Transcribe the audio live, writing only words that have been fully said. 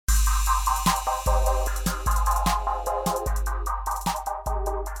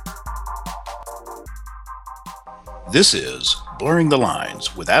This is Blurring the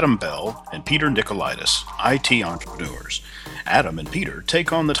Lines with Adam Bell and Peter Nicolaitis, IT entrepreneurs. Adam and Peter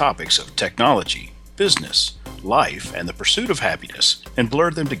take on the topics of technology, business, life, and the pursuit of happiness and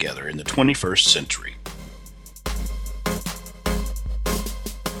blur them together in the 21st century.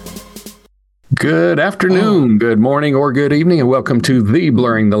 Good afternoon, good morning, or good evening, and welcome to the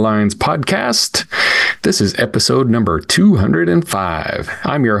Blurring the Lines podcast. This is episode number 205.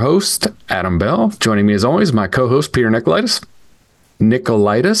 I'm your host, Adam Bell. Joining me as always, my co-host, Peter Nicolaitis.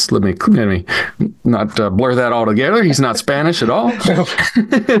 Let me not blur that all together. He's not Spanish at all.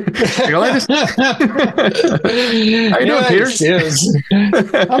 Nicolaitis? How you doing, Peter? Yes.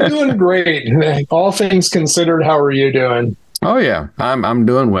 I'm doing great. All things considered, how are you doing? Oh yeah, I'm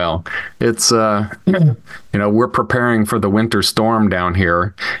doing well. It's we're preparing for the winter storm down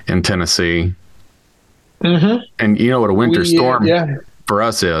here in Tennessee. Mm-hmm. And you know what a winter storm for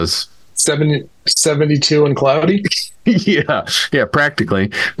us is? 72 and cloudy. yeah, practically.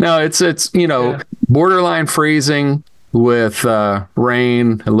 No, it's borderline freezing with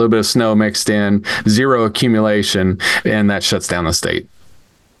rain, a little bit of snow mixed in, zero accumulation, and that shuts down the state.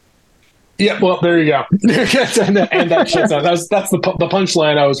 Yeah, well, there you go. and that shit's out. That's the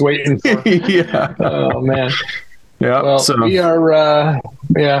punchline I was waiting for. Yeah. Oh man. Yeah. Well, so we are.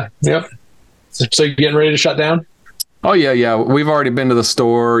 Yep. So you're getting ready to shut down? Oh yeah. We've already been to the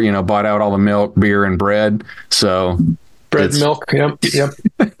store. Bought out all the milk, beer, and bread. So bread, milk. Yep.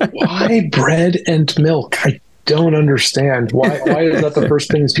 Why bread and milk? I don't understand why is that the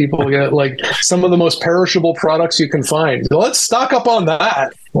first things people get, like some of the most perishable products you can find. Let's stock up on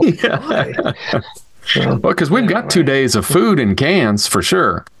that. Well, because we've got 2 days of food in cans for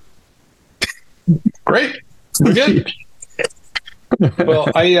sure. Great. We're good. Well,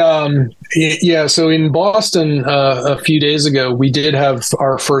 so in Boston a few days ago, we did have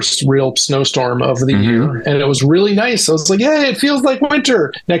our first real snowstorm of the year, and it was really nice. I was like, yeah, it feels like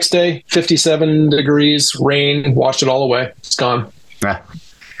winter. Next day, 57 degrees, rain, washed it all away. It's gone. Well,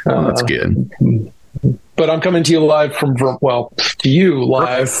 that's good. But I'm coming to you live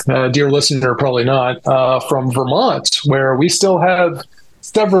dear listener, probably not, from Vermont, where we still have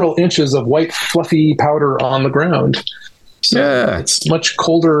several inches of white, fluffy powder on the ground. So it's much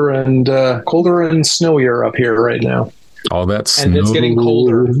colder and snowier up here right now. All that snow. And it's getting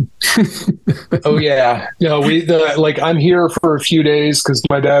colder. Oh yeah. I'm here for a few days because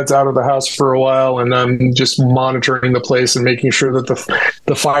my dad's out of the house for a while, and I'm just monitoring the place and making sure that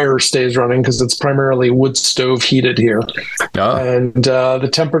the fire stays running because it's primarily wood stove heated here. Oh. And the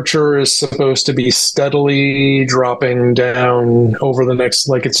temperature is supposed to be steadily dropping down over the next,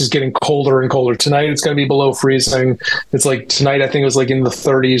 it's just getting colder and colder. Tonight it's going to be below freezing. It's like tonight I think it was in the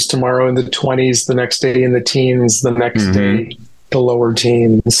 30s, tomorrow in the 20s, the next day in the teens, the next day the lower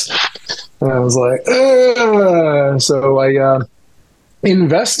teens. And I was like, so I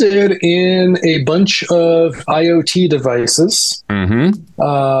invested in a bunch of IoT devices.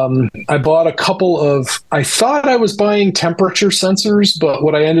 I bought a couple of, I thought I was buying temperature sensors, but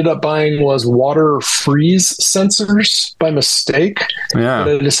what I ended up buying was water freeze sensors by mistake. Yeah.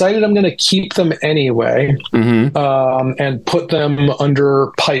 But I decided I'm going to keep them anyway, and put them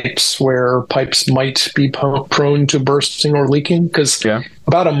under pipes where pipes might be prone to bursting or leaking. Because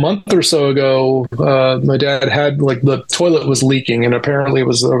about a month or so ago, my dad had the toilet was leaking, and apparently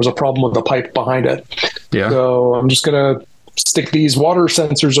there was a problem with the pipe behind it. Yeah. So I'm just going to stick these water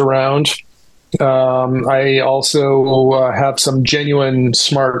sensors around. I also have some genuine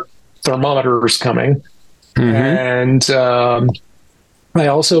smart thermometers coming. And I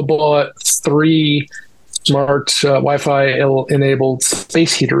also bought 3 smart Wi-Fi enabled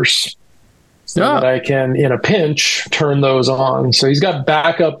space heaters so that I can, in a pinch, turn those on. So he's got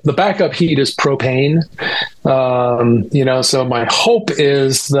backup. The backup heat is propane. So my hope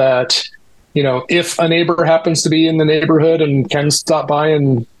is that, if a neighbor happens to be in the neighborhood and can stop by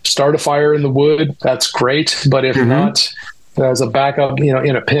and start a fire in the wood, that's great. But if not, as a backup,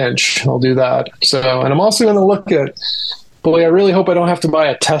 in a pinch, I'll do that. So, and I'm also going to look at, I really hope I don't have to buy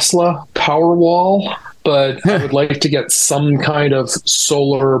a Tesla Powerwall, but I would like to get some kind of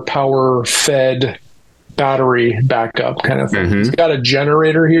solar power fed battery backup kind of thing. It's got a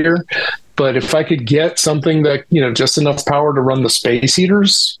generator here, but if I could get something that, just enough power to run the space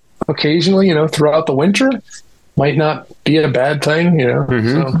heaters occasionally, throughout the winter, might not be a bad thing,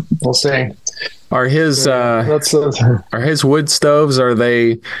 So we'll see. Are his wood stoves, are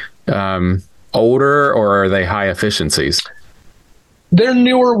they older or are they high efficiencies? They're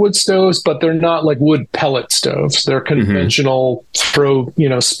newer wood stoves, but they're not like wood pellet stoves. They're conventional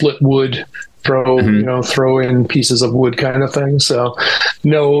split wood throw in pieces of wood kind of thing. So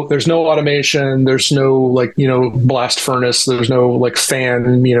no, there's no automation. There's no like, blast furnace. There's no like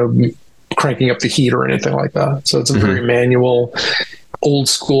fan, cranking up the heat or anything like that. So it's a very manual, old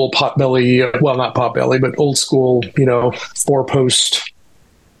school potbelly, well, not potbelly, but old school, 4-post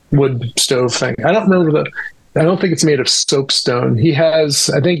wood stove thing. I don't think it's made of soapstone. He has,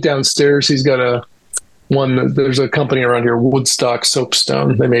 I think downstairs, he's got there's a company around here, Woodstock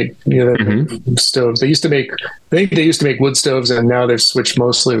Soapstone. They make, stoves. I think they used to make wood stoves, and now they've switched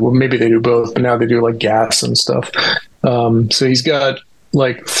mostly. Well, maybe they do both, but now they do like gas and stuff. So he's got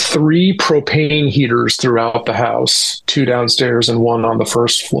like 3 propane heaters throughout the house, 2 downstairs and 1 on the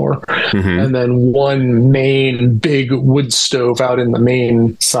first floor. And then 1 main big wood stove out in the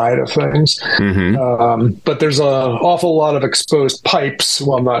main side of things. But there's an awful lot of exposed pipes.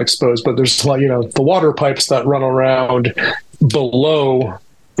 Well, not exposed, but there's the water pipes that run around below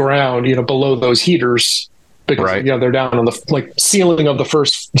ground, below those heaters, because they're down on the ceiling of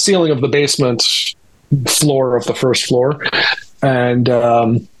the basement floor of the first floor. And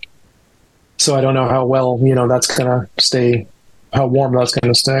so I don't know how well, that's going to stay, how warm that's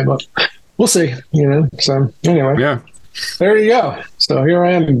going to stay, but we'll see, So anyway, there you go. So here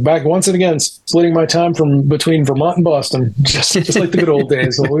I am back once and again, splitting my time from between Vermont and Boston, just like the good old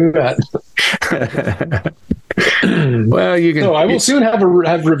days. So we got. Well, you can. So I will soon have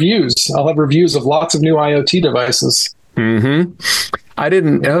reviews. I'll have reviews of lots of new IoT devices. I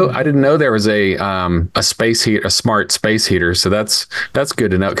didn't know there was a space heat, a smart space heater. So that's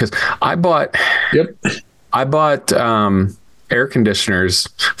good to know, because I bought air conditioners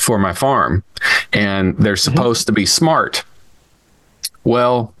for my farm, and they're supposed to be smart.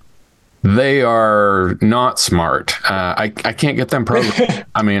 Well, they are not smart. I can't get them programmed.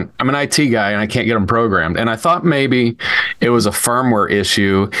 I mean, I'm an IT guy and I can't get them programmed. And I thought maybe it was a firmware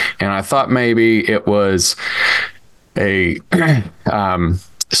issue, and I thought maybe it was a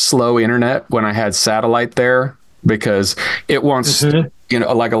slow internet when I had satellite there, because it wants,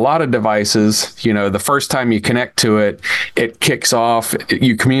 like a lot of devices, the first time you connect to it, it kicks off,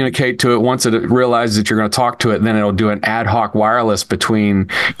 you communicate to it. Once it realizes that you're going to talk to it, then it'll do an ad hoc wireless between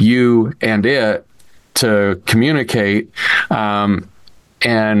you and it to communicate. And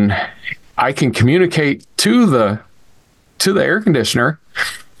I can communicate to the air conditioner,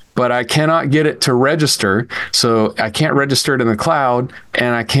 but I cannot get it to register. So I can't register it in the cloud,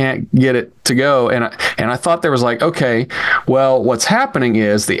 and I can't get it to go. And I thought there was like, okay, well, what's happening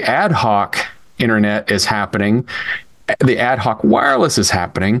is the ad hoc internet is happening, the ad hoc wireless is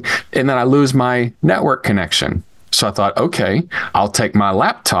happening, and then I lose my network connection. So I thought, okay, I'll take my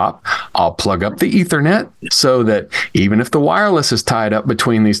laptop, I'll plug up the Ethernet so that even if the wireless is tied up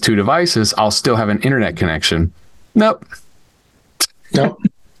between these 2 devices, I'll still have an internet connection. Nope.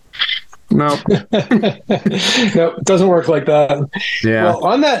 No, it doesn't work like that. Yeah. Well,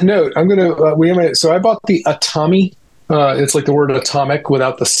 on that note, I'm going to, so I bought the Atomi. It's like the word atomic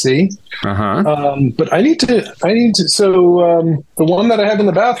without the C. But I need to, so the one that I have in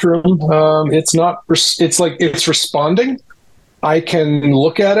the bathroom, it's responding. I can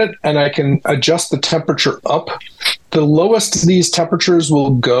look at it and I can adjust the temperature up. The lowest these temperatures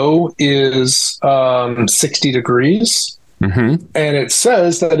will go is 60 degrees. And it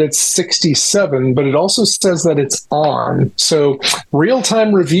says that it's 67, but it also says that it's on. So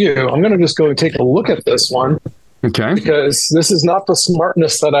real-time review, I'm going to just go and take a look at this one. Okay. Because this is not the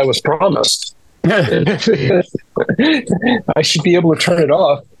smartness that I was promised. I should be able to turn it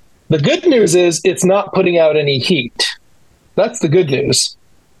off. The good news is it's not putting out any heat. That's the good news.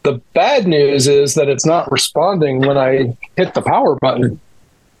 The bad news is that it's not responding when I hit the power button,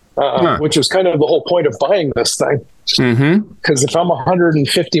 which is kind of the whole point of buying this thing. Because if I'm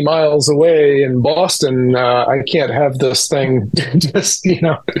 150 miles away in Boston, I can't have this thing just,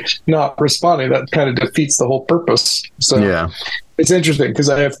 not responding. That kind of defeats the whole purpose. So it's interesting because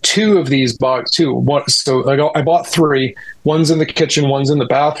I have 2 of these boxes too. So I bought 3. One's in the kitchen, one's in the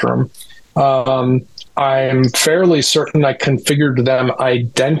bathroom. I'm fairly certain I configured them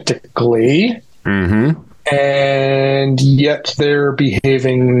identically. And yet they're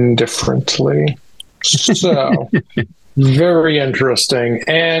behaving differently. So very interesting,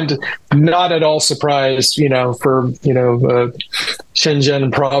 and not at all surprised, for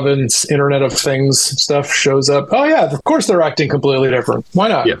Shenzhen province Internet of Things stuff shows up. Oh yeah, of course they're acting completely different. Why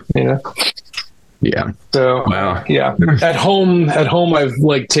not? Yeah. So at home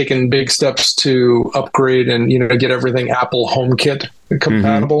I've taken big steps to upgrade and get everything Apple HomeKit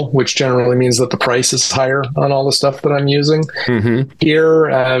compatible, which generally means that the price is higher on all the stuff that I'm using. Mm-hmm. Here,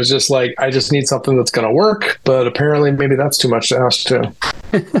 I was just like, I just need something that's going to work, but apparently maybe that's too much to ask too.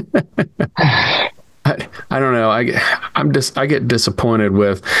 I don't know. I get disappointed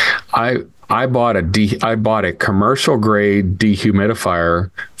with I bought a commercial grade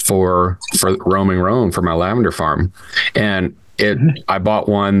dehumidifier for Roaming Roan for my lavender farm, and I bought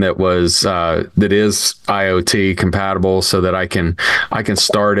one that was that is IoT compatible, so that I can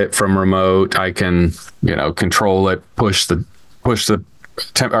start it from remote. I can control it, push the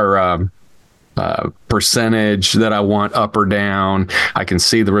temp or percentage that I want up or down. I can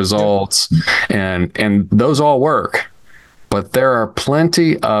see the results, and those all work. But there are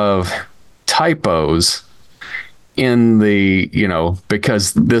plenty of typos in the,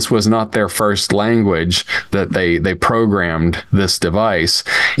 because this was not their first language that they programmed this device.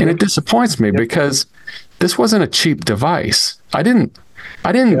 And it disappoints me because this wasn't a cheap device. I didn't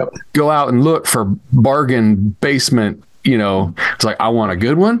go out and look for bargain basement. It's like, I want a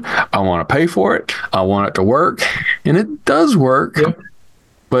good one. I want to pay for it. I want it to work. And it does work. Yep.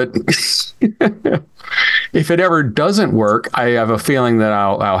 But if it ever doesn't work, I have a feeling that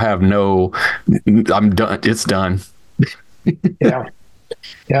I'll have I'm done. It's done. Yeah.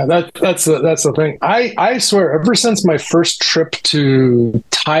 That's the thing. I swear, ever since my first trip to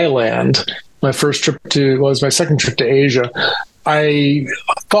Thailand, my second trip to Asia, I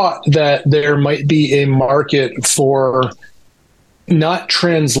thought that there might be a market for not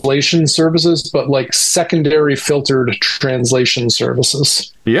translation services, but like secondary filtered translation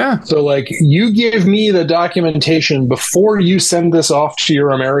services. Yeah. So like, you give me the documentation before you send this off to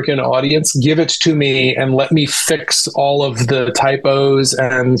your American audience, give it to me and let me fix all of the typos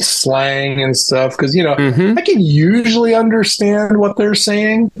and slang and stuff. Cause I can usually understand what they're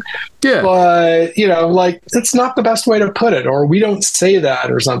saying. Yeah. But like, it's not the best way to put it, or we don't say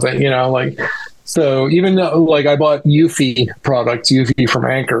that or something, so even like I bought Eufy products, Eufy from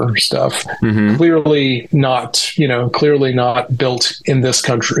Anchor stuff, clearly not built in this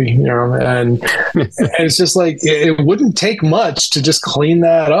country, and it's just like, it wouldn't take much to just clean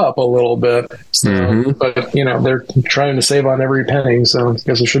that up a little bit. So, but they're trying to save on every penny, so I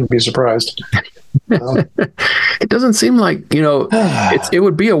guess I shouldn't be surprised. It doesn't seem like, it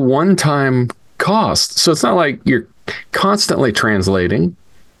would be a one-time cost. So it's not like you're constantly translating.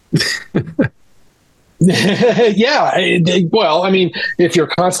 Yeah. Well, I mean, if you're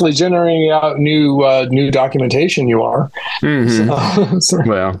constantly generating out new documentation, you are.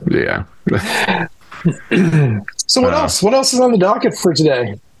 Well, yeah. So what else? What else is on the docket for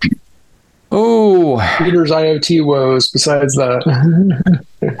today? Oh, Peter's IoT woes. Besides that,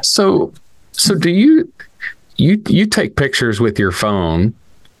 so do you take pictures with your phone?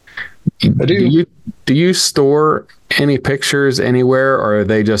 I do. Do you store any pictures anywhere, or are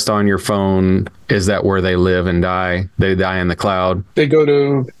they just on your phone? Is that where they live and die? They die in the cloud? They go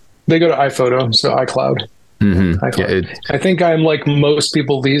to iPhoto, so iCloud. iCloud. Yeah, I think I'm like most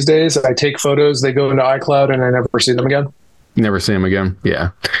people these days. I take photos, they go into iCloud, and I never see them again. Never see them again. Yeah.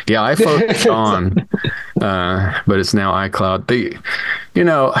 iPhoto's on, but it's now iCloud.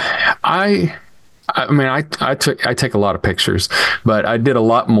 I take a lot of pictures, but I did a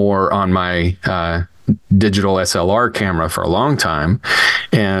lot more on my digital SLR camera for a long time,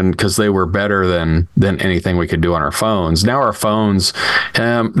 and because they were better than anything we could do on our phones. Now our phones,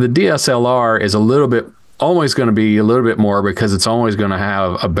 the DSLR is always going to be a little bit more, because it's always going to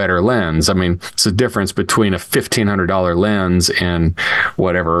have a better lens. I mean, it's the difference between a $1,500 lens and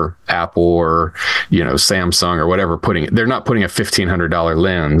whatever Apple or Samsung or whatever they're not putting a $1,500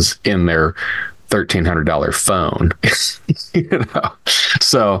 lens in their $1,300 phone.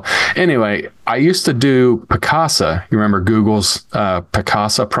 So anyway, I used to do Picasa. You remember Google's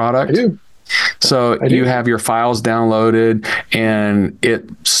Picasa product? I do. So you have your files downloaded, and it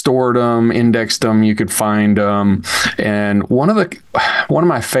stored them, indexed them. You could find them. And one of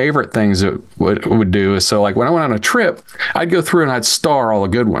my favorite things it would do is, so like when I went on a trip, I'd go through and I'd star all the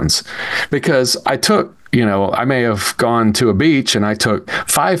good ones, because I took, I may have gone to a beach and I took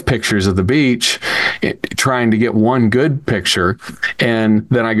 5 pictures of the beach, trying to get one good picture. And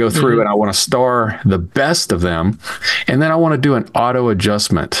then I go through and I want to star the best of them. And then I want to do an auto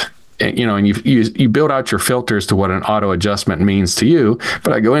adjustment. And you build out your filters to what an auto adjustment means to you.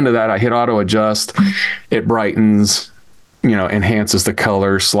 But I go into that, I hit auto adjust, it brightens, enhances the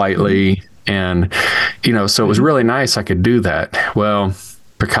color slightly. And, so it was really nice. I could do that. Well,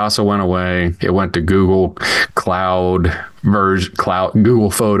 Picasa went away. It went to Google Cloud, Google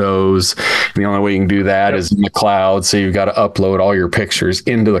Photos. And the only way you can do that is in the cloud. So you've got to upload all your pictures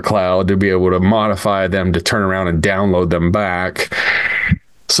into the cloud to be able to modify them, to turn around and download them back.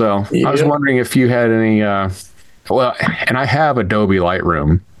 So Yeah. I was wondering if you had any, and I have Adobe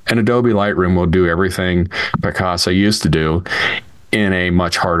Lightroom, and Adobe Lightroom will do everything Picasa used to do in a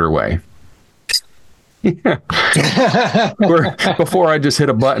much harder way. Yeah. Where before I just hit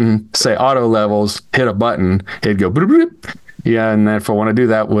a button, say auto levels, hit a button, it'd go bloop, bloop. Yeah, and then if I want to do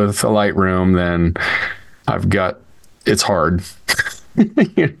that with a Lightroom, then it's hard.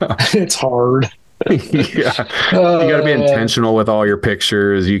 It's hard. Yeah. You got to be intentional with all your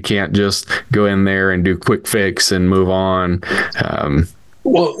pictures. You can't just go in there and do quick fix and move on.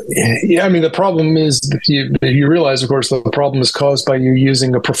 Well, yeah, I mean, the problem is you realize, of course, the problem is caused by you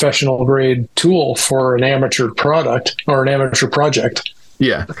using a professional grade tool for an amateur product or an amateur project.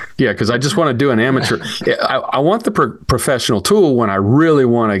 Yeah, because I just want to do an amateur. I want the professional tool when I really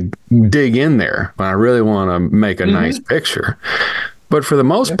want to dig in there, when I really want to make a nice picture. But for the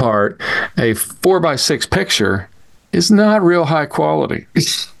most part, a 4x6 picture is not real high quality.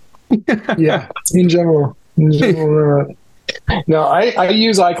 Yeah, in general. No, I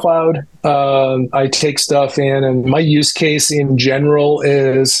use iCloud. I take stuff in, and my use case in general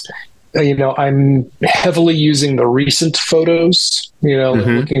is, I'm heavily using the recent photos,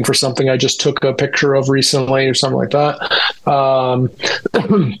 looking for something I just took a picture of recently or something like that.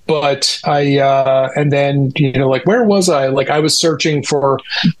 But and then, like, where was I? Like, I was searching for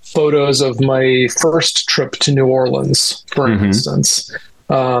photos of my first trip to New Orleans, for instance.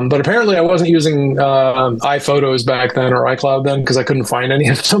 But apparently I wasn't using iPhotos back then or iCloud then because I couldn't find any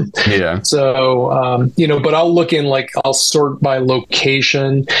of them. Yeah. So, but I'll look in, like, I'll sort by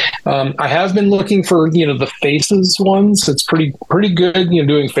location. I have been looking for, the faces ones. It's pretty good,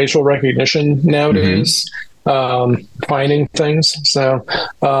 doing facial recognition nowadays. Finding things. So,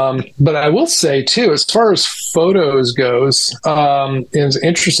 but I will say too, as far as photos goes, it's an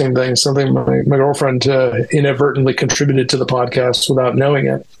interesting thing, something my girlfriend inadvertently contributed to the podcast without knowing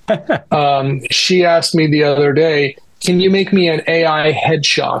it. She asked me the other day, can you make me an AI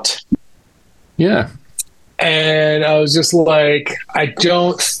headshot? Yeah. And I was just like, I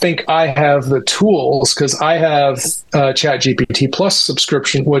don't think I have the tools because I have ChatGPT Plus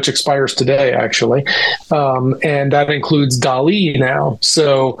subscription, which expires today, actually. And that includes DALL-E now.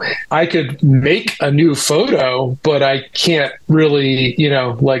 So I could make a new photo, but I can't really,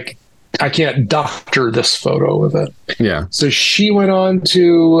 I can't doctor this photo with it. Yeah. So she went on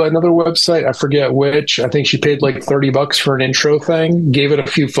to another website. I forget which. I think she paid like $30 for an intro thing, gave it a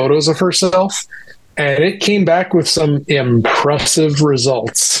few photos of herself. And it came back with some impressive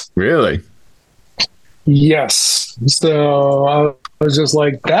results. Really? Yes. So I was just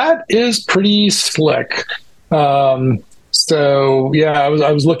like, that is pretty slick. So yeah, I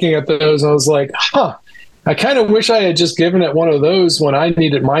was looking at those. I was like, I kind of wish I had just given it one of those when I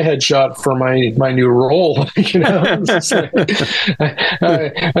needed my headshot for my new role. I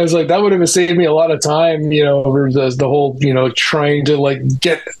was like, that would have saved me a lot of time, over the whole, trying to like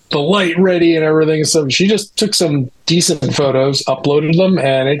get the light ready and everything. So she just took some decent photos, uploaded them,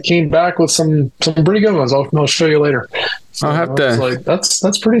 and it came back with some pretty good ones. I'll show you later. So I'll have to. Like,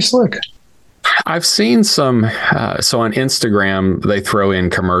 that's pretty slick. I've seen some. So on Instagram, they throw in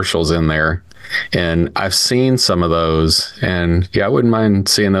commercials in there. And I've seen some of those, and yeah, I wouldn't mind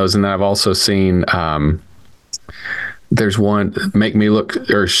seeing those. And then I've also seen there's one, make me look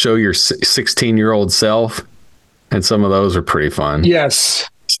or show your 16-year-old self, and some of those are pretty fun. Yes.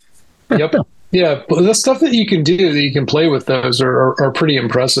 Yep. Yeah, but the stuff that you can do, that you can play with, those are pretty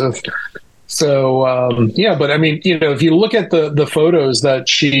impressive. So yeah, but I mean, if you look at the photos that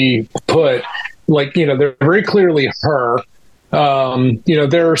she put, like, they're very clearly her.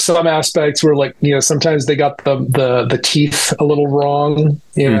 There are some aspects where, like, sometimes they got the teeth a little wrong,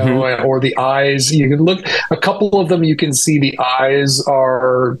 or the eyes. You can look, a couple of them, you can see the eyes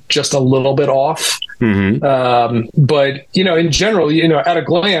are just a little bit off. But, in general, at a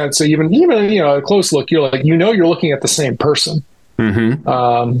glance, so even a close look, you're like, you're looking at the same person.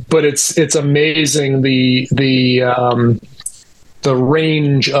 But it's amazing the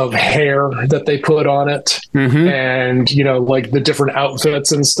range of hair that they put on it, and like the different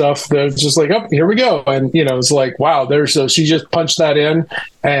outfits and stuff. They're just like, oh, here we go, and it's like, wow. So she just punched that in,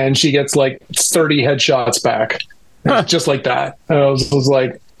 and she gets like 30 headshots back, just like that. And I was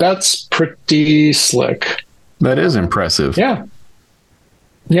like, that's pretty slick. That is impressive. Yeah.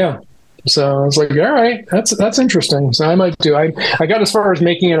 So I was like, all right, that's interesting. So I might do. I got as far as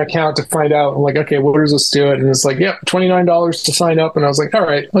making an account to find out. I'm like, okay, what does this do? And it's like, yeah, $29 to sign up. And I was like, all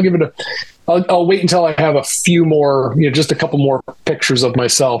right, I'll give it I'll wait until I have a few more, just a couple more pictures of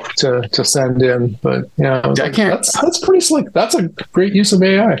myself to send in. But yeah, that's pretty slick. That's a great use of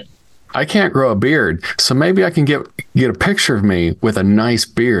AI. I can't grow a beard, so maybe I can get a picture of me with a nice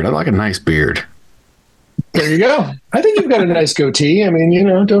beard. I like a nice beard. There you go. I think you've got a nice goatee. I mean,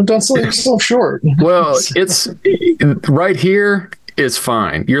 don't sell yourself short. Well, it's right here. It's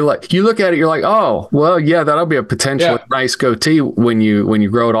fine. You look at it, you're like, oh, well, yeah, that'll be a potentially nice goatee when you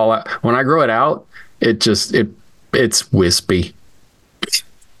grow it all out. When I grow it out, it's wispy.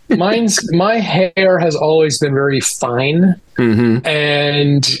 My hair has always been very fine,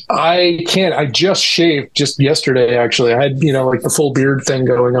 and I just shaved just yesterday. Actually, I had like the full beard thing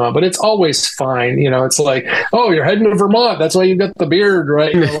going on, but it's always fine. It's like, oh, you're heading to Vermont, that's why you got the beard,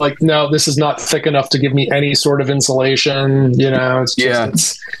 right? Like, no, this is not thick enough to give me any sort of insulation. It's just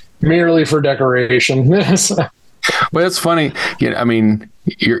it's merely for decoration. But it's funny. I mean,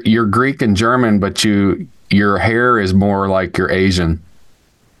 you're Greek and German, but your hair is more like you're Asian.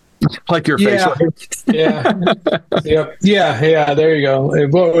 Like your facial hair. Yeah. There you go.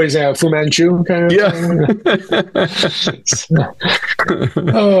 What was that? Fu Manchu kind of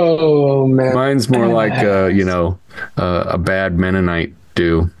thing? Oh man, mine's more like a bad Mennonite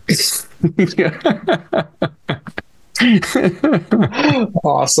do.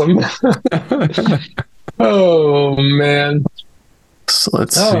 Awesome. Oh man. So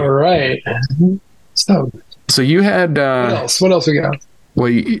let's see. All right. So you had what else we got?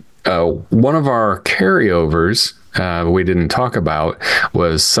 Well, one of our carryovers we didn't talk about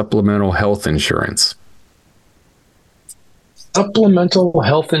was supplemental health insurance. Supplemental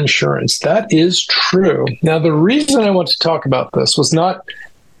health insurance. That is true. Now, the reason I want to talk about this was not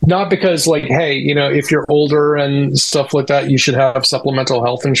because like, hey, if you're older and stuff like that, you should have supplemental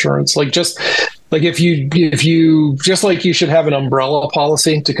health insurance. Like if you just like you should have an umbrella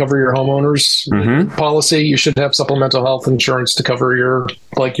policy to cover your homeowner's policy, you should have supplemental health insurance to cover your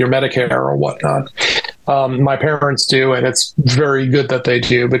Medicare or whatnot. My parents do, and it's very good that they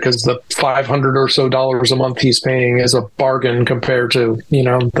do, because the $500 or so a month he's paying is a bargain compared to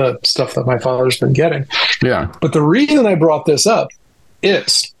the stuff that my father's been getting. Yeah. But the reason I brought this up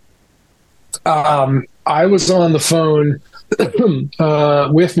is I was on the phone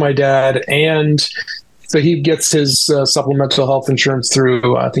with my dad, and so he gets his supplemental health insurance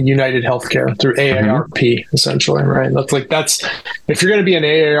through I think United Healthcare, through AARP, essentially, right? That's if you're going to be an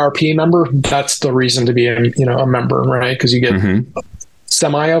AARP member, that's the reason to be a member, right? Because you get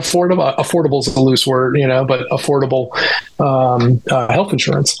semi-affordable. Affordable is a loose word, but affordable health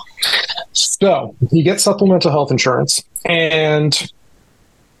insurance. So you get supplemental health insurance, and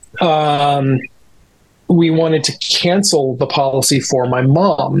we wanted to cancel the policy for my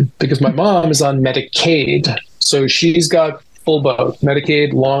mom because my mom is on Medicaid. So she's got full boat,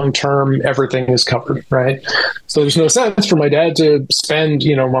 Medicaid, long-term, everything is covered, right? So there's no sense for my dad to spend,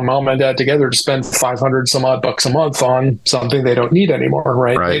 my mom and dad together to spend 500 some odd bucks a month on something they don't need anymore,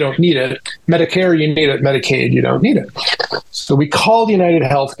 right? They don't need it. Medicare, you need it. Medicaid, you don't need it. So we called United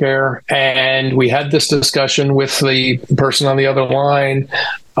Healthcare, and we had this discussion with the person on the other line.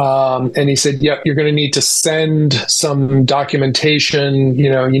 And he said, yep, you're going to need to send some documentation.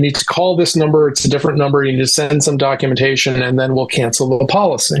 You need to call this number. It's a different number. You need to send some documentation, and then we'll cancel the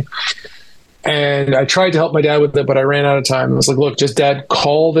policy. And I tried to help my dad with it, but I ran out of time. I was like, look, just Dad,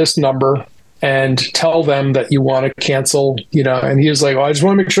 call this number and tell them that you want to cancel, and he was like, well, I just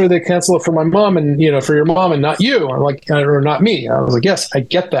want to make sure they cancel it for my mom and, for your mom and not you. I'm like, or not me. I was like, yes, I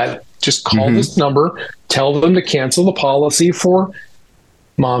get that. Just call this number, tell them to cancel the policy for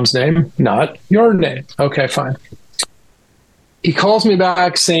mom's name, not your name. Okay, fine. He calls me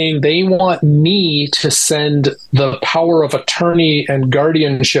back saying they want me to send the power of attorney and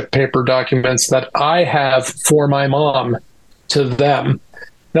guardianship paper documents that I have for my mom to them.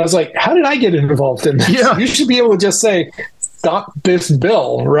 And I was like, how did I get involved in this? Yeah. You should be able to just say, stop this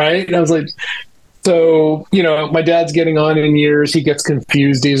bill, right? And I was like, so, my dad's getting on in years. He gets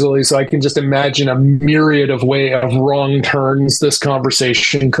confused easily. So I can just imagine a myriad of wrong turns this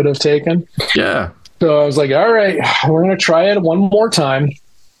conversation could have taken. Yeah. So I was like, all right, we're going to try it one more time.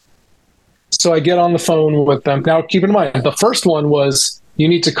 So I get on the phone with them. Now, keep in mind, the first one was, you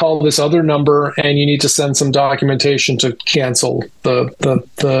need to call this other number and you need to send some documentation to cancel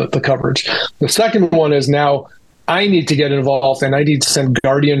the coverage. The second one is now, I need to get involved and I need to send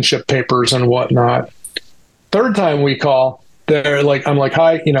guardianship papers and whatnot. Third time we call, I'm like,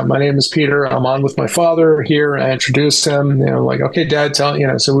 hi, my name is Peter. I'm on with my father here. I introduce him. Like, okay, Dad, so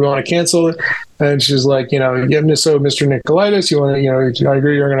we want to cancel it. And she's like, so Mr. Nicolaitis, you want to, I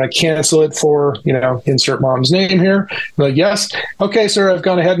agree you're going to cancel it for, insert mom's name here. I'm like, yes. Okay, sir, I've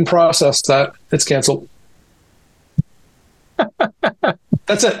gone ahead and processed that. It's canceled.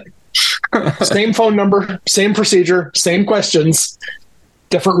 That's it. Same phone number, same procedure, same questions.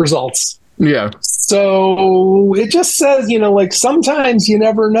 different results. Yeah. So it just says, like sometimes you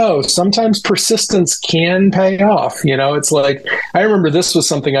never know. Sometimes persistence can pay off. It's like, I remember this was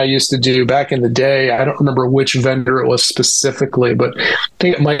something I used to do back in the day. I don't remember which vendor it was specifically, but I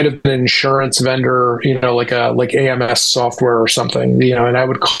think it might have been an insurance vendor, like AMS software or something, and I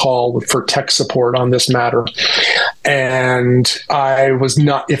would call for tech support on this matter. And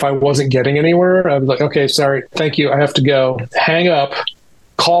if I wasn't getting anywhere, I was like, okay, sorry, thank you, I have to go. Hang up,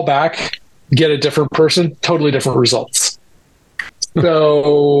 call back, get a different person, totally different results.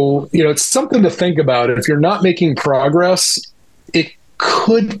 So, it's something to think about. If you're not making progress, it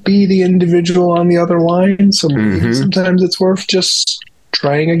could be the individual on the other line. So maybe sometimes it's worth just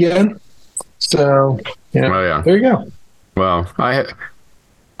trying again. So, There you go. Well, I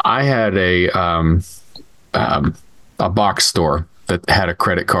had a box store that had a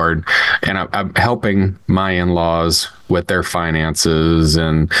credit card, and I'm helping my in-laws with their finances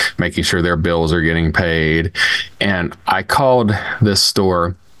and making sure their bills are getting paid. And I called this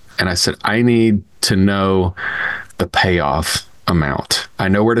store and I said, I need to know the payoff amount. I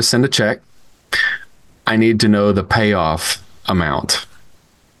know where to send a check. I need to know the payoff amount.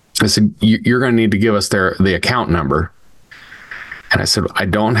 I said, you're going to need to give us the account number. And I said, I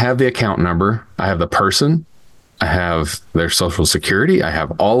don't have the account number. I have the person. I have their social security. I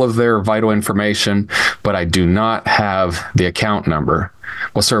have all of their vital information, but I do not have the account number.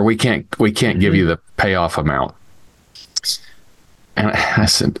 Well, sir, we can't give you the payoff amount. And I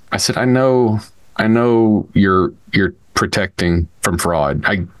said, I know you're protecting from fraud.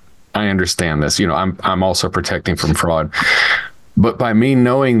 I understand this. I'm also protecting from fraud. But by me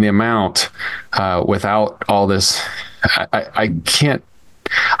knowing the amount, without all this, I can't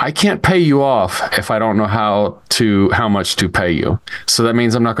pay you off if I don't know how much to pay you. So that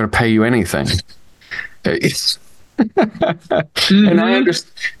means I'm not going to pay you anything. And I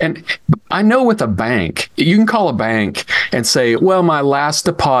understand. And I know with a bank, you can call a bank and say, well, my last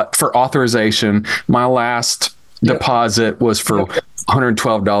deposit for authorization, my last deposit was for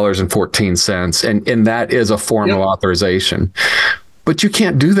 $112.14. And that is a form of authorization. But you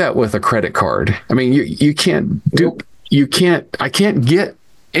can't do that with a credit card. I mean, you can't do, I can't get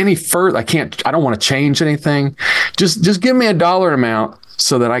any further. I don't want to change anything. Just give me a dollar amount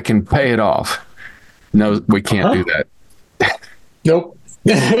so that I can pay it off. No, we can't do that. Nope.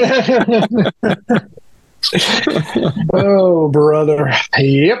 Oh, brother.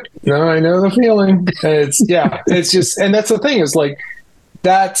 Yep. No, I know the feeling. It's just, and that's the thing is like,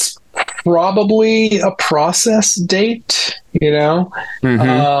 that's probably a process date,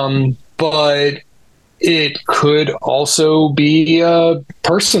 but it could also be a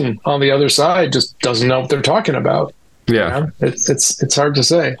person on the other side just doesn't know what they're talking about. Yeah. It's hard to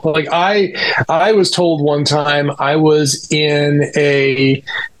say. Like I was told one time I was in a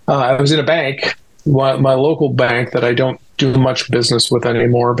bank, my local bank that I don't do much business with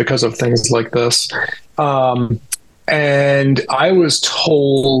anymore because of things like this. And I was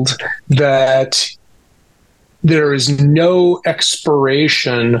told that there is no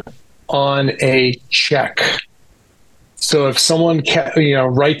expiration on a check. So if someone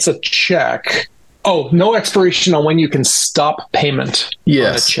writes a check, no expiration on when you can stop payment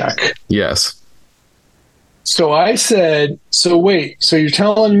on a check. Yes. So I said, wait, so you're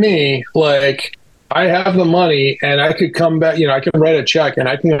telling me like I have the money and I could come back, I can write a check and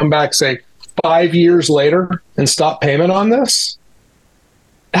I can come back, say 5 years later and stop payment on this?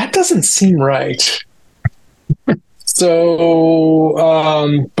 That doesn't seem right. So,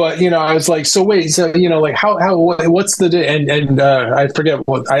 but I was like, so wait, so like what's the and I forget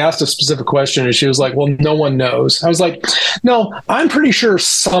what I asked a specific question, and she was like, well, no one knows. I was like, no, I'm pretty sure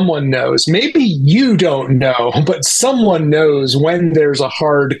someone knows. Maybe you don't know, but someone knows when there's a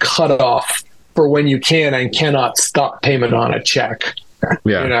hard cutoff for when you can and cannot stop payment on a check.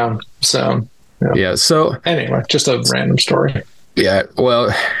 Yeah. So anyway, just a random story. Yeah,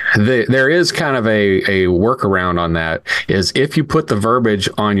 well, there is kind of a workaround on that, is if you put the verbiage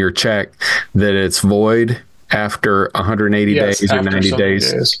on your check that it's void after 180 days or 90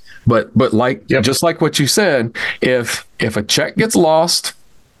 days. But like just like what you said, if a check gets lost,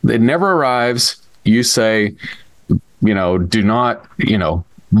 it never arrives, you say, do not,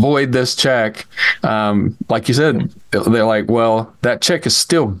 void this check. Like you said, they're like, well, that check is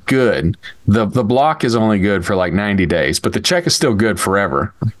still good. The block is only good for like 90 days, but the check is still good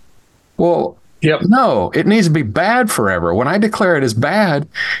forever. Well, no, it needs to be bad forever. When I declare it as bad,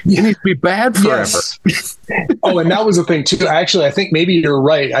 it needs to be bad forever. Yes. And that was the thing too. Actually, I think maybe you're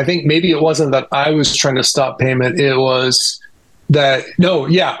right. I think maybe it wasn't that I was trying to stop payment. It was that no,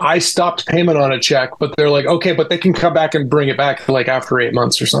 yeah, I stopped payment on a check, but they're like, okay, but they can come back and bring it back like after 8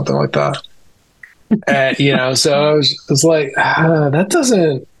 months or something like that. And, so I was like, that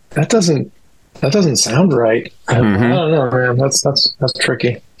doesn't sound right. I don't know, man. That's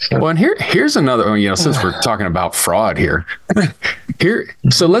tricky. Well, and here's another, since we're talking about fraud here,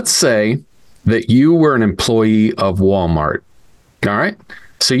 so let's say that you were an employee of Walmart. All right.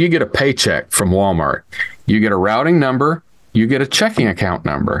 So you get a paycheck from Walmart, you get a routing number, you get a checking account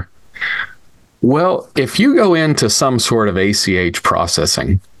number. Well, if you go into some sort of ACH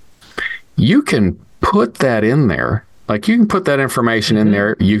processing, you can put that in there. Like you can put that information in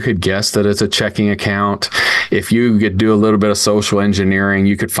there. You could guess that it's a checking account. If you could do a little bit of social engineering,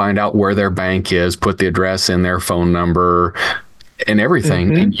 you could find out where their bank is, put the address in, their phone number and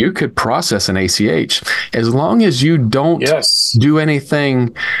everything. And you could process an ACH as long as you don't do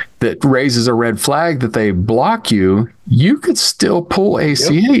anything that raises a red flag that they block you. You could still pull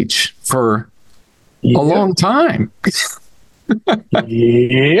ACH for a long time.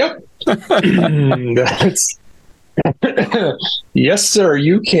 Yes, sir,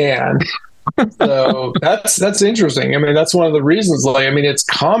 you can. So that's interesting. I mean, that's one of the reasons. Like, I mean, it's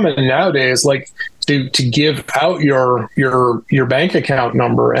common nowadays, like to give out your bank account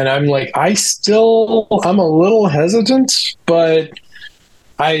number, and I'm like, I'm a little hesitant, but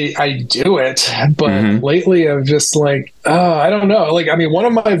I do it. But lately, I'm just like, I don't know. Like, I mean, one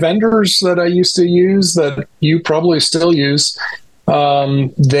of my vendors that I used to use that you probably still use.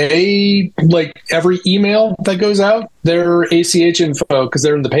 They like every email that goes out, their ACH info, because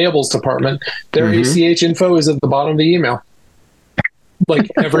they're in the payables department, their ACH info is at the bottom of the email. Like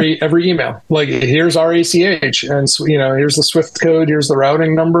every email, like here's our ACH, and here's the SWIFT code, here's the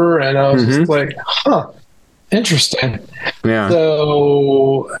routing number, and I was just like, interesting. Yeah.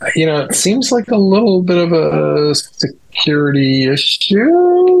 So it seems like a little bit of a security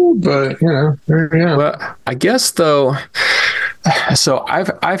issue, but Well, I guess though. So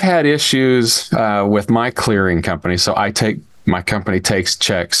I've had issues with my clearing company. So my company takes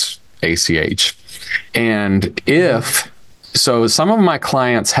checks ACH, and so some of my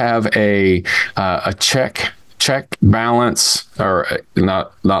clients have a check balance, or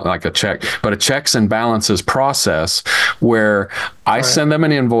not like a check, but a checks and balances process where I send them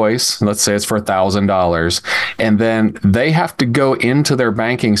an invoice. Let's say it's for $1,000, and then they have to go into their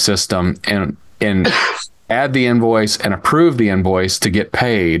banking system and add the invoice and approve the invoice to get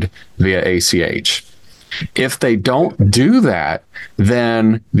paid via ACH. If they don't do that,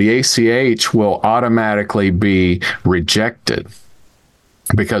 then the ACH will automatically be rejected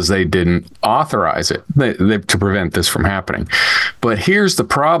because they didn't authorize it to prevent this from happening. But here's the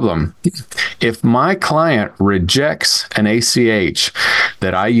problem. If my client rejects an ACH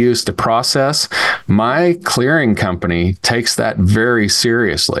that I use to process, my clearing company takes that very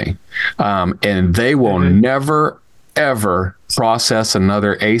seriously. And they will never, ever process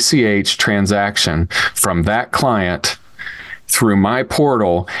another ACH transaction from that client through my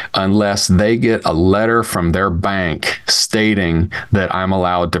portal unless they get a letter from their bank stating that I'm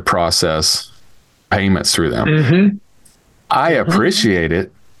allowed to process payments through them. I appreciate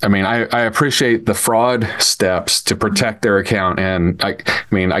it. I mean, I appreciate the fraud steps to protect their account. And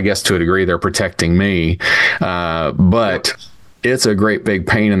I guess to a degree, they're protecting me. But it's a great big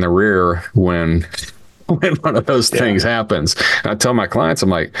pain in the rear when one of those things happens. And I tell my clients, I'm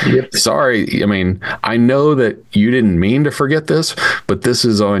like, sorry. I mean, I know that you didn't mean to forget this, but this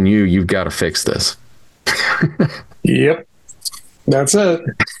is on you. You've got to fix this. Yep. That's it.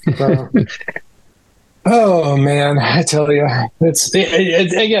 Oh man, I tell you, again, that's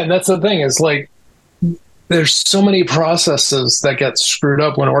the thing. It's like, there's so many processes that get screwed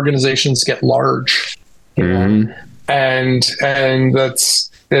up when organizations get large, and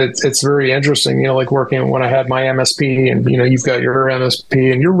it's very interesting, like working when I had my MSP and, you've got your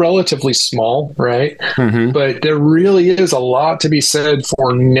MSP and you're relatively small, right? But there really is a lot to be said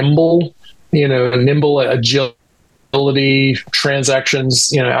for nimble agility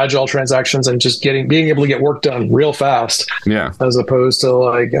transactions, agile transactions, and just being able to get work done real fast. Yeah. As opposed to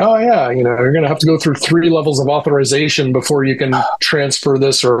like, you're going to have to go through 3 levels of authorization before you can transfer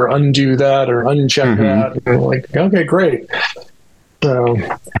this or undo that or uncheck that. And like, okay, great. So,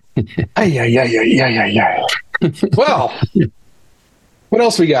 yeah. Well, what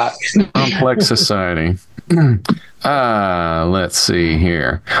else we got? Complex society. Let's see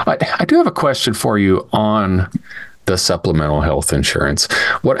here. I do have a question for you on the supplemental health insurance.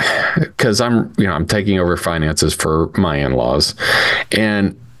 Because I'm taking over finances for my in-laws,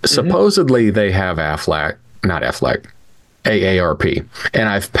 and supposedly they have AARP, and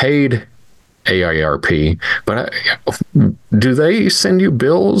I've paid AARP, but do they send you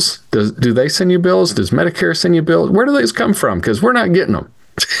bills? Do they send you bills? Does Medicare send you bills? Where do these come from? Because we're not getting them.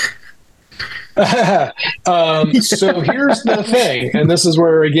 So here's the thing, and this is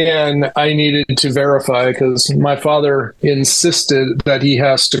where again I needed to verify, because my father insisted that he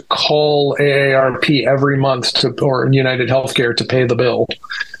has to call AARP every month or United Healthcare to pay the bill.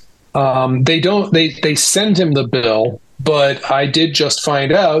 They send him the bill, but I did just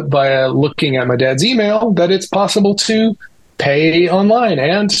find out by looking at my dad's email that it's possible to pay online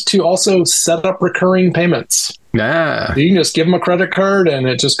and to also set up recurring payments. Yeah, you can just give him a credit card and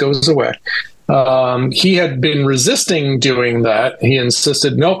it just goes away. He had been resisting doing that. He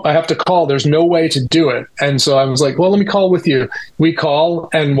insisted, nope, I have to call. There's no way to do it. And so I was like, well, let me call with you. We call,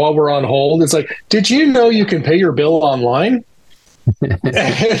 and while we're on hold, it's like, did you know you can pay your bill online?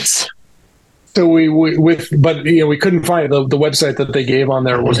 So we couldn't find it. The website that they gave on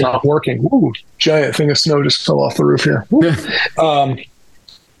there was not working. Ooh, giant thing of snow just fell off the roof here.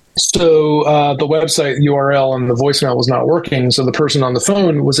 So the website URL and the voicemail was not working. So the person on the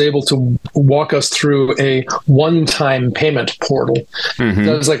phone was able to walk us through a one-time payment portal. Mm-hmm.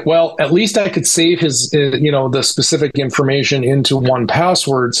 So I was like, well, at least I could save his, the specific information into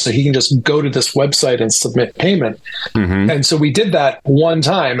 1Password, so he can just go to this website and submit payment. Mm-hmm. And so we did that one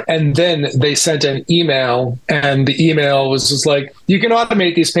time, and then they sent an email, and the email was just like, you can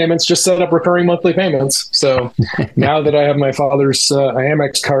automate these payments, just set up recurring monthly payments. So now that I have my father's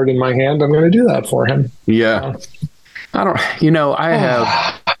Amex card in my hand, I'm going to do that for him. Yeah. I don't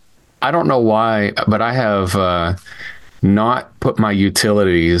know why, but I have not put my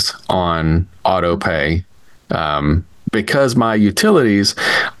utilities on auto pay because my utilities,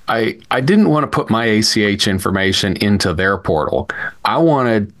 I didn't want to put my ACH information into their portal. I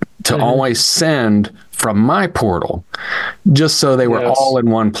wanted to always send from my portal, just so they were all in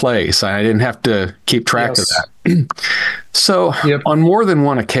one place. I didn't have to keep track of that. So on more than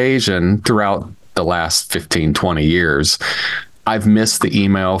one occasion throughout the last 15, 20 years, I've missed the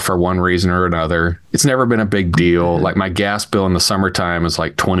email for one reason or another. It's never been a big deal. Like my gas bill in the summertime is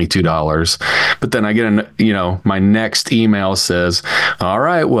like $22. But then I get my next email says, all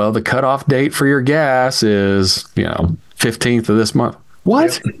right, well, the cutoff date for your gas is, 15th of this month.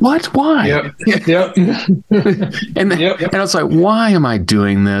 What? Yep. What? Why? Yep. And I was like, why am I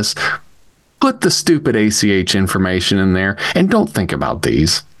doing this? Put the stupid ACH information in there and don't think about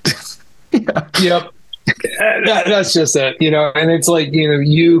these. Yep. That's just it, and it's like,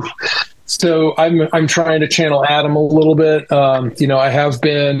 so I'm trying to channel Adam a little bit. I have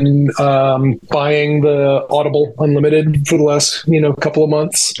been buying the Audible Unlimited for the last, couple of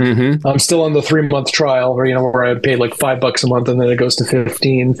months. Mm-hmm. I'm still on the 3-month trial where I paid like $5 a month and then it goes to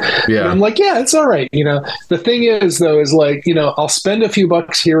 15. Yeah. And I'm like, yeah, it's all right. The thing is though, is like, I'll spend a few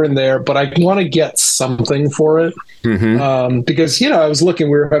bucks here and there, but I want to get something for it. Mm-hmm. Because, I was looking,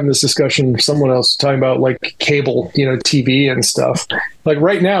 we were having this discussion, someone else talking about like cable, TV and stuff. Like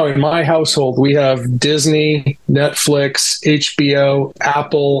right now in my household, we have Disney, Netflix, HBO,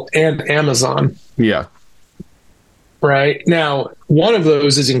 Apple, and Amazon. Yeah. Right now, one of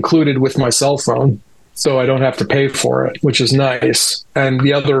those is included with my cell phone, so I don't have to pay for it, which is nice. And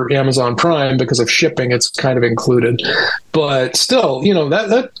the other, Amazon Prime, because of shipping, it's kind of included. But still,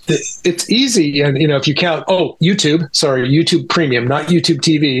 that it's easy. And, if you count, YouTube Premium, not YouTube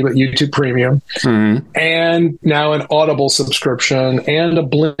TV, but YouTube Premium. Mm-hmm. And now an Audible subscription and a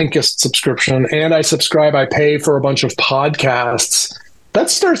Blinkist subscription. And I pay for a bunch of podcasts. That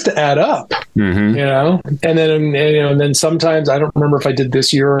starts to add up, mm-hmm. And then sometimes, I don't remember if I did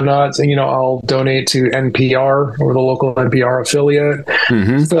this year or not, I'll donate to NPR or the local NPR affiliate.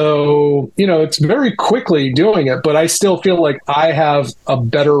 Mm-hmm. So, it's very quickly doing it, but I still feel like I have a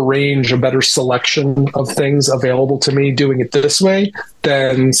better range, a better selection of things available to me doing it this way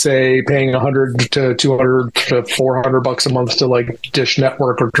than, say, paying $100 to $200 to $400 a month to like Dish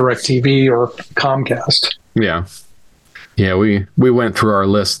Network or DirecTV or Comcast. Yeah. Yeah, we went through our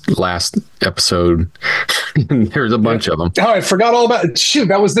list last episode. There's a bunch of them. Oh, I forgot all about it. Shoot,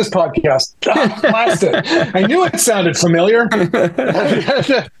 that was this podcast. Blasted. I knew it sounded familiar. Can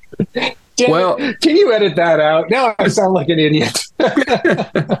you edit that out? Now I sound like an idiot.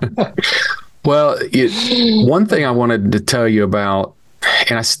 Well, one thing I wanted to tell you about,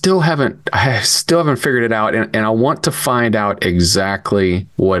 and I still haven't figured it out, and I want to find out exactly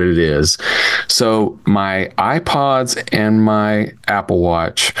what it is. So my iPods and my Apple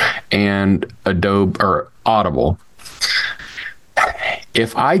Watch and Adobe or Audible,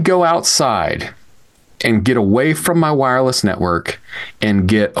 if I go outside and get away from my wireless network and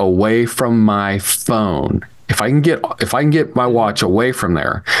get away from my phone if I can get my watch away from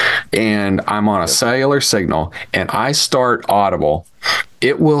there and I'm on a cellular signal and I start Audible,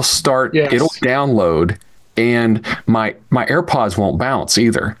 it will start, it'll download, and my AirPods won't bounce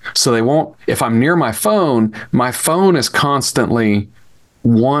either. So they won't, if I'm near my phone is constantly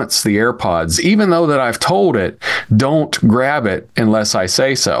wants the AirPods, even though that I've told it, don't grab it unless I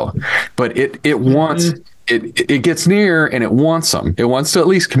say so. But it wants, it gets near and it wants them. It wants to at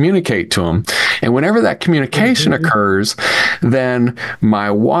least communicate to them. And whenever that communication occurs, then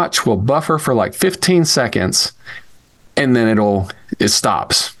my watch will buffer for like 15 seconds and then it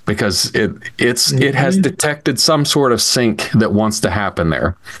stops because it has detected some sort of sync that wants to happen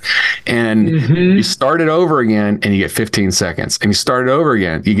there. And you start it over again and you get 15 seconds, and you start it over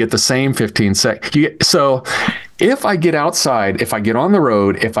again, you get the same 15 seconds. So if I get outside, if I get on the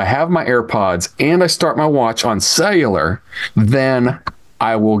road, if I have my AirPods and I start my watch on cellular, then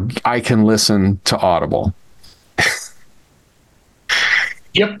I can listen to Audible.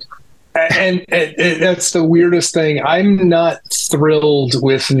 Yep. And that's the weirdest thing. I'm not thrilled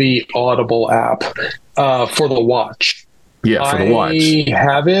with the Audible app for the watch. Yeah, for the watch. I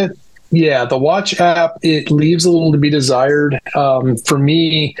have it. Yeah, the watch app, it leaves a little to be desired. For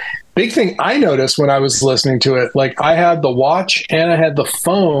me, big thing I noticed when I was listening to it, like I had the watch and I had the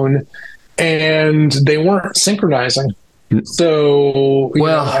phone and they weren't synchronizing. So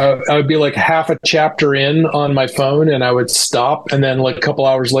I would be like half a chapter in on my phone and I would stop, and then like a couple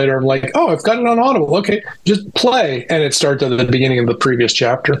hours later I'm like, oh, I've got it on Audible, okay, just play, and it starts at the beginning of the previous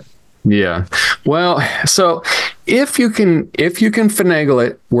chapter. Yeah, well, so if you can finagle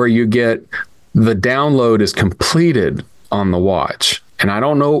it where you get the download is completed on the watch, and I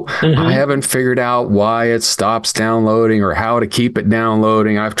don't know, I haven't figured out why it stops downloading or how to keep it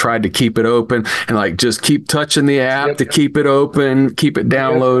downloading. I've tried to keep it open and like just keep touching the app to keep it open, keep it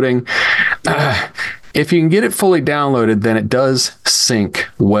downloading. If you can get it fully downloaded, then it does sync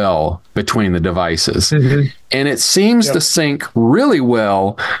well between the devices. And it seems to sync really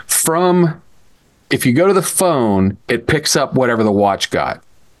well from, if you go to the phone, it picks up whatever the watch got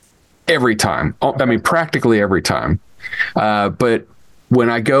every time. I mean, practically every time. But when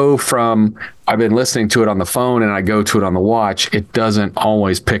I go from, I've been listening to it on the phone and I go to it on the watch, it doesn't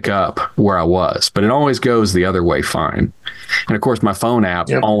always pick up where I was, but it always goes the other way fine. And of course, my phone app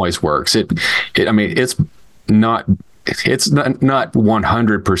always works. I mean, it's not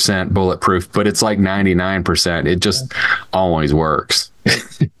 100% bulletproof, but it's like 99%. It just always works.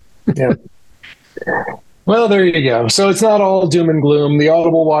 Yeah. Well, there you go. So it's not all doom and gloom. The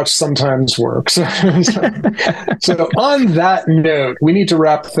Audible watch sometimes works. So on that note, we need to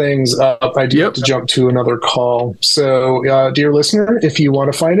wrap things up. I do have to jump to another call. So, dear listener, if you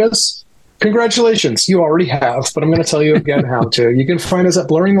want to find us, congratulations. You already have, but I'm going to tell you again how to. You can find us at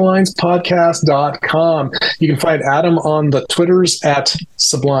blurringthelinespodcast.com. You can find Adam on the Twitters at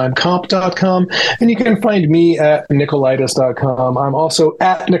sublimecomp.com. And you can find me at nicolaitis.com. I'm also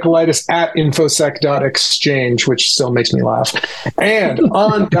at Nicolaitis at infosec.exchange, which still makes me laugh. And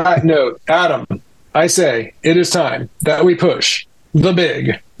on that note, Adam, I say it is time that we push the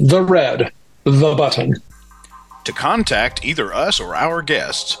big, the red, the button. To contact either us or our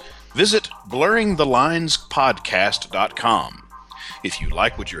guests, visit blurringthelinespodcast.com. If you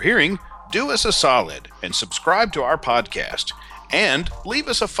like what you're hearing, do us a solid and subscribe to our podcast, and leave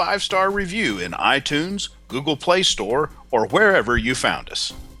us a 5-star review in iTunes, Google Play Store, or wherever you found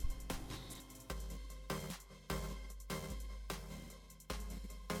us.